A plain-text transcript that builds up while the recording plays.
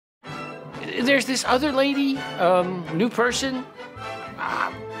there's this other lady, new person.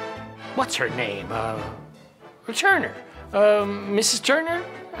 What's her name? Turner. Mrs. Turner?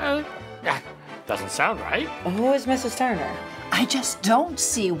 That doesn't sound right. Who is Mrs. Turner? I just don't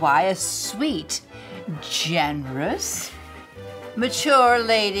see why a sweet, generous, mature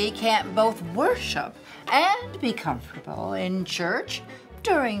lady can't both worship and be comfortable in church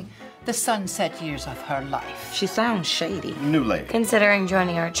during the sunset years of her life. She sounds shady. New lady. Considering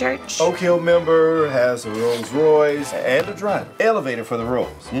joining our church. Oak Hill member, has a Rolls Royce and a drive. Elevator for the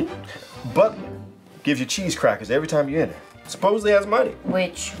rooms. Butler gives you cheese crackers every time you enter. Supposedly has money.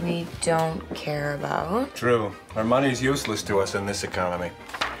 Which we don't care about. True. Our money's useless to us in this economy.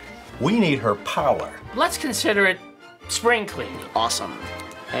 We need her power. Let's consider it spring cleaning. Awesome.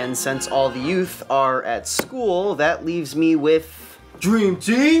 And since all the youth are at school, that leaves me with... Dream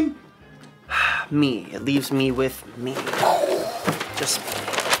Team? Me. It leaves me with me. Just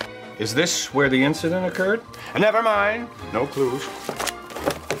me. Is this where the incident occurred? Never mind. No clues.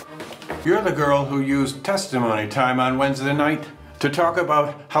 You're the girl who used testimony time on Wednesday night to talk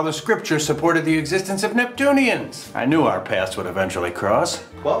about how the scripture supported the existence of Neptunians. I knew our paths would eventually cross.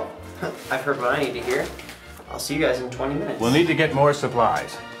 Well, I've heard what I need to hear. I'll see you guys in 20 minutes. We'll need to get more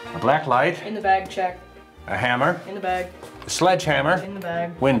supplies. A black light. In the bag, check. A hammer. In the bag. A sledgehammer. In the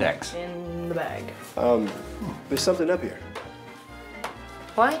bag. Windex. In the bag. There's something up here.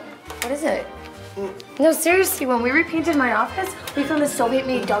 What? What is it? No, seriously, when we repainted my office, we found a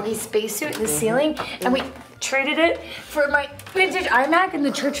Soviet-made doggy spacesuit in the ceiling, and we traded it for my vintage iMac in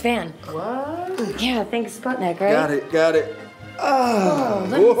the church van. What? Yeah, thanks Sputnik, right? Got it. Oh,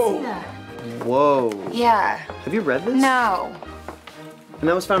 let me see that. Whoa. Yeah. Have you read this? No. And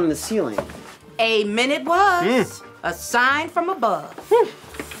that was found in the ceiling. Amen it was. A sign from above.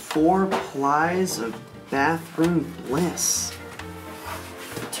 4 plies of bathroom bliss.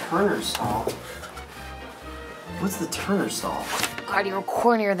 The Turner stall. What's the Turner stall? God, you're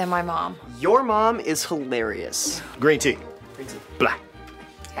cornier than my mom. Your mom is hilarious. Green tea. Black.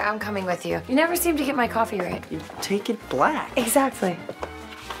 Yeah, I'm coming with you. You never seem to get my coffee right. You take it black. Exactly.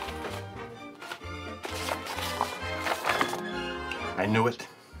 I knew it.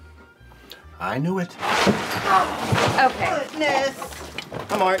 I knew it. Okay. Goodness.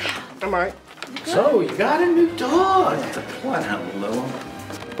 I'm alright. I'm alright. So, you got a new dog. What, hello?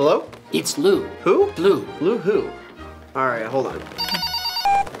 Hello? It's Lou. Who? Lou. Lou who? Alright, hold on.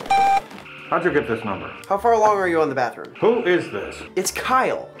 How'd you get this number? How far along are you on the bathroom? Who is this? It's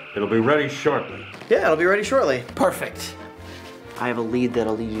Kyle. It'll be ready shortly. Yeah, it'll be ready shortly. Perfect. I have a lead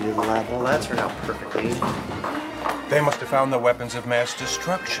that'll lead you to the lab. Well, that turned out perfectly. They must have found the weapons of mass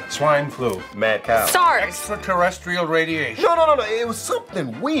destruction. Swine flu. Mad cow. SARS. Extraterrestrial radiation. No. It was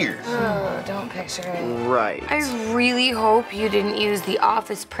something weird. Oh, don't picture it. Right. I really hope you didn't use the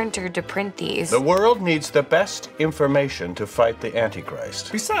office printer to print these. The world needs the best information to fight the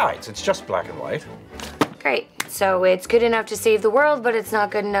Antichrist. Besides, it's just black and white. Great. So it's good enough to save the world, but it's not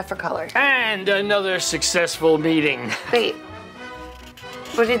good enough for color. And another successful meeting. Wait.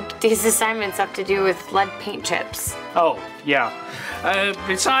 What did these assignments have to do with lead paint chips? Oh, yeah.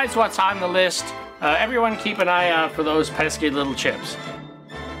 Besides what's on the list, everyone keep an eye out for those pesky little chips.